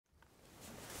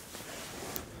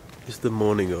It's the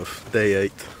morning of day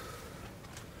 8.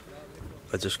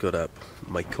 I just got up.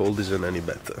 My cold isn't any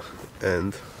better,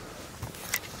 and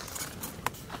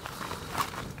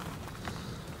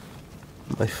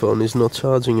my phone is not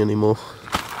charging anymore.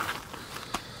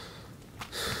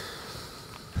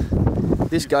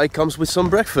 This guy comes with some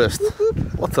breakfast.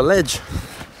 What a ledge!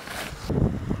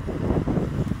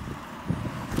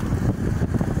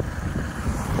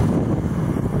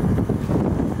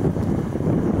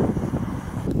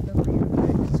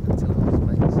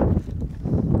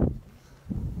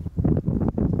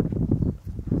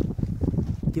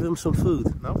 Give him some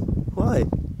food. No. Why?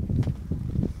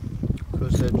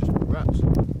 Because they're just rats.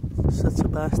 Such a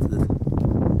bastard.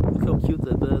 Look how cute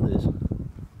that bird is.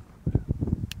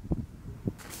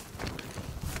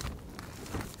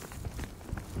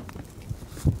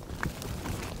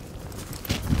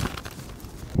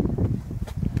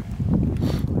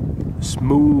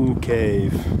 Smooth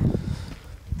cave.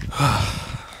 A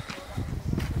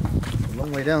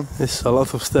long way down. It's a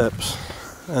lot of steps.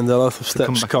 And a lot of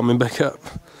steps coming back up.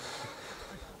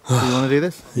 Do you want to do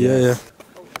this? Yeah, yeah.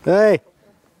 Hey!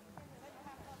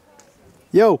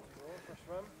 Yo!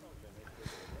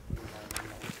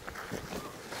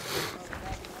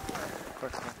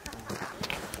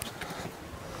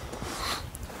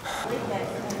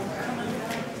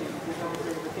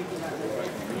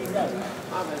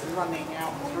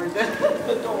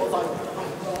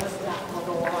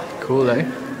 Cool, eh?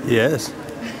 Yes.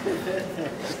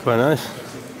 It's quite nice.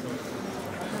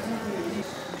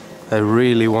 I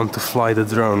really want to fly the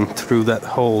drone through that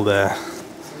hole there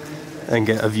and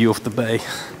get a view of the bay.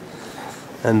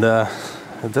 And I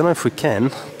don't know if we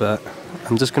can, but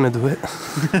I'm just gonna do it.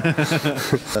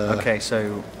 Okay,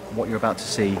 so what you're about to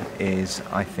see is,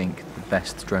 I think, the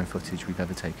best drone footage we've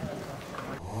ever taken.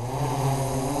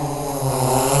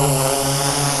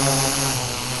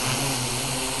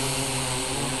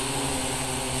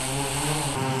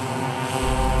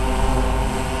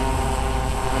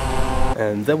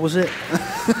 And that was it.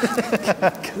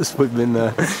 Because we've been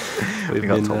we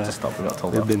got told to stop. We got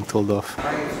told off. We've been told off.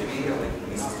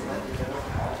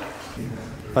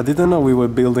 I didn't know we were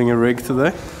building a rig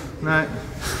today. No. You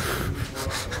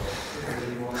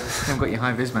haven't got your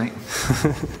high vis, mate.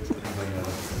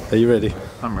 Are you ready?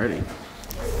 I'm ready.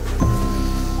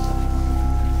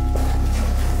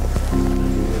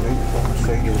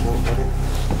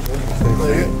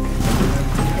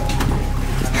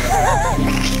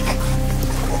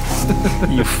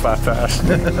 You fat ass.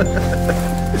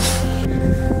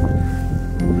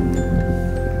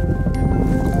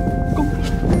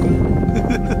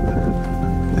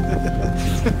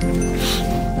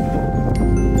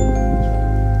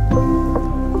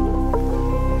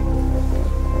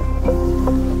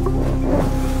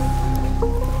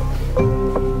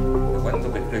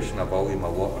 A volume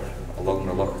of water along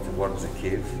the loch towards the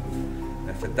cave.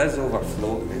 If it does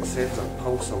overflow, it sends a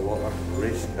pulse of water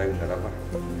racing down the river.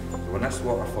 So when this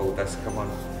waterfall does come on,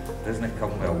 it doesn't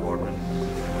come with a warning.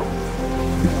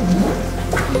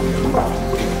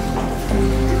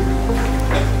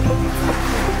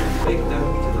 Take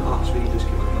down to the arch where you just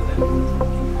come under there.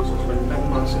 So it's been big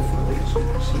massive for the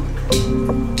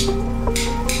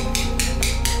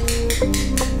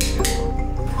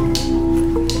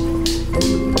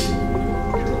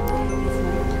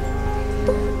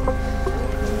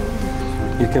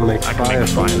You can make fire.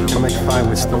 You can make fire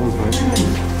with stones, right?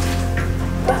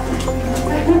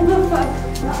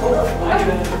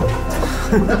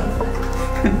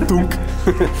 Dunk.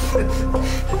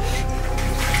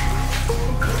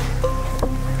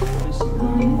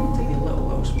 Taking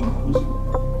little sparkles.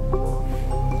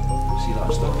 See that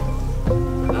stuff?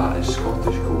 That is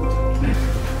Scottish gold.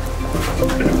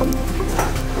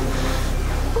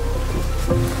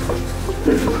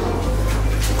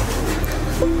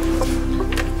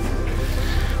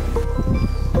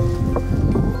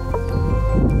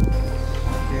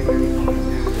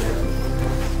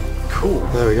 Cool.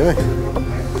 There we go.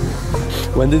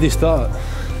 When did he start?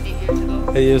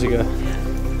 8 years ago.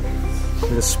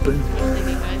 With a spoon.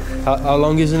 How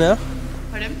long is it now?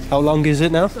 Pardon? How long is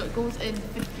it now? So it goes in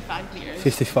 55 metres.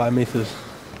 55 meters.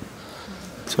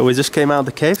 So we just came out of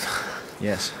the cave.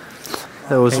 Yes.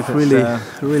 That was really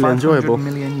enjoyable. 500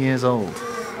 million years old.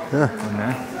 Yeah. In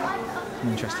there.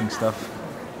 Interesting stuff.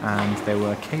 And there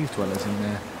were cave dwellers in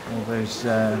there all those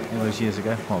years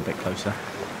ago. Well, a bit closer.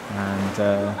 And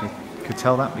they could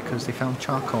tell that because they found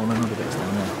charcoal and other bits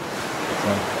down there. So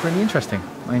really interesting.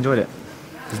 I enjoyed it.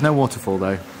 There's no waterfall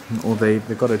though, or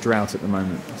they've got a drought at the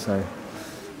moment, so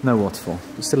no waterfall,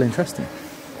 but still interesting.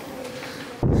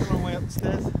 Long way up the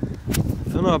stairs. I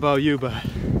don't know about you, but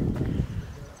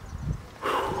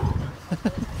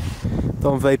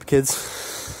Don't vape, kids.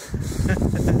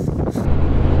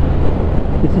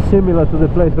 This is similar to the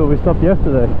place where we stopped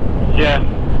yesterday. Yeah.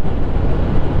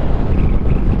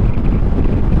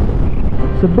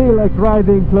 It's a bit like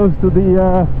riding close to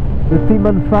the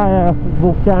Timan Fire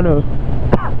volcano.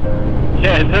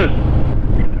 Yeah, it does.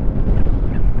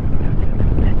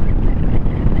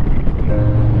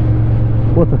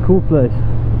 What a cool place.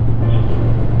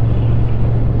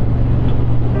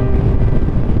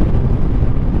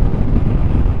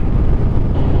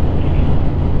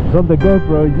 On the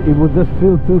GoPro it would just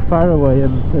feel too far away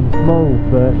and small,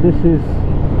 but this is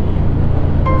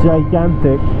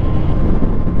gigantic.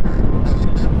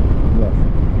 Yes.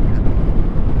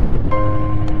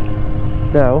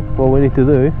 Now what we need to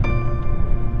do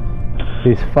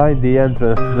is find the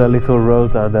entrance to the little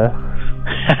road down there.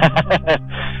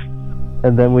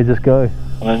 And then we just go.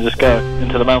 And then just go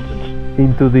into the mountains.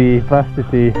 Into the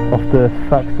vastity of the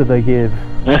facts that I give.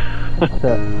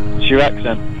 So, It's your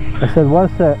accent. I said one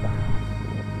set.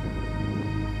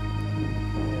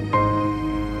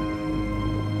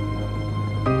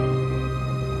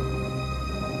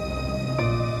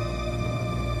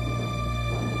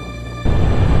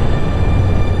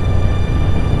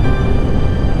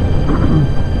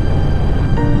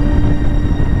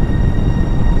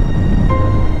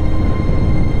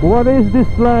 What is this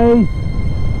place?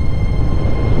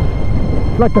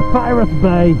 It's like a pirate's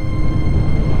bay.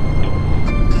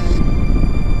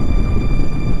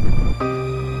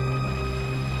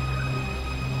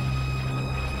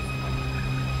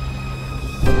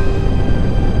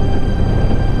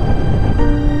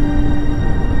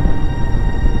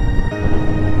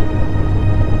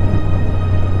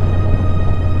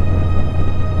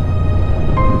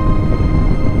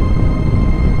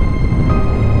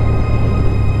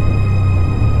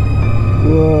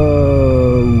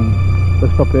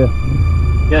 Stop here.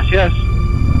 Yes, yes.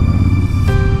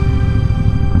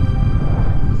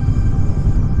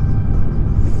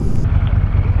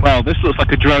 Well, this looks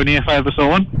like a droney if I ever saw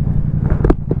one.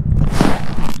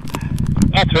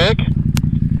 That's Rick.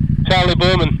 Charley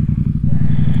Boorman.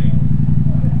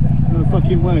 No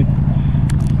fucking way.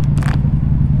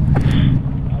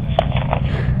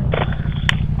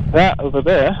 That over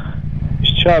there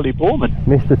is Charley Boorman.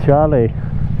 Mr. Charlie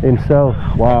himself.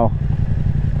 Wow.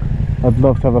 I'd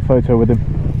love to have a photo with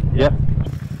him. Yep.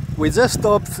 We just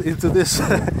stopped into this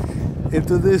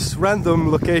into this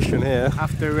random location here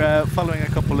After following a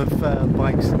couple of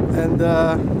bikes. and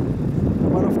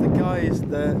one of the guys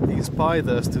that inspired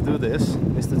us to do this,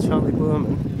 Mr. Charley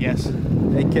Boorman, Yes.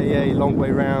 aka Long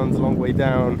Way Round, Long Way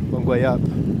Down, Long Way Up,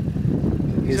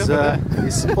 He's over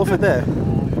is over there.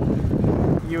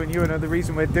 You know the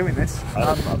reason we're doing this.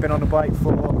 I've been on a bike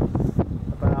for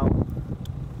about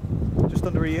just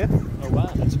under a year. Oh wow,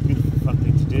 that's a good fun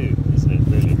thing to do, isn't it,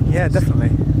 really? Yeah, definitely.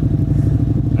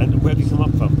 And where have you come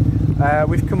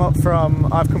up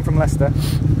from? I've come from Leicester.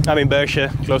 I'm in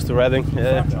Berkshire, close to Reading.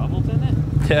 Yeah. Hamilton, isn't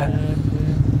it? Yeah.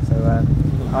 So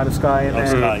out of Skye and then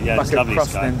Skye, yeah, it's back lovely, across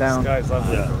Skye. and then down. Guy's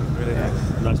lovely. Yeah. Really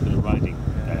nice. A nice bit of riding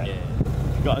there. Yeah.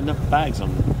 You've got enough bags on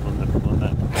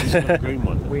that green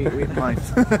one. We might.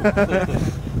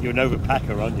 You're an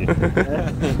overpacker, aren't you?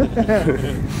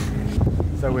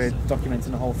 So we're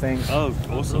documenting the whole thing Oh,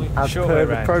 awesome. as Short per way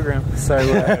the round. programme. So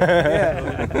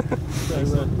yeah.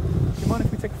 So, do you mind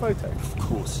if we take a photo? Of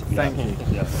course. Thank you.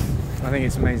 Yeah. I think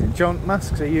it's amazing. John,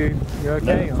 masks, are you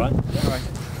okay? No, fine. All right.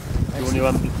 You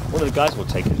want to, one of the guys will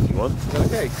take it if you want.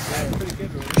 Okay. Yeah, pretty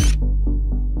good. Really.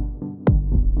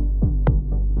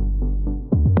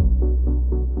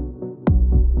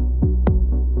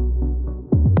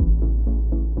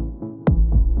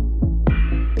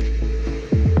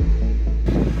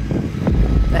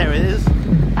 There it is.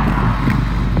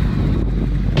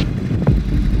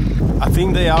 I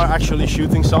think they are actually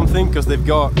shooting something because they've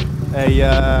got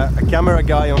a camera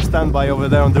guy on standby over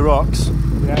there on the rocks.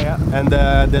 Yeah. And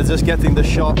they're just getting the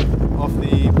shot of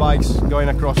the bikes going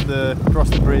across the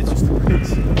bridge.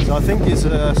 So I think it's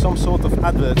some sort of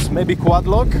adverts, maybe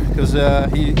Quadlock, because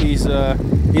he's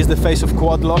the face of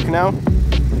Quadlock now.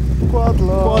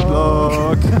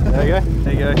 Quadlock.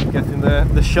 There you go. Getting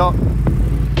the shot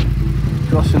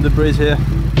crossing the bridge here.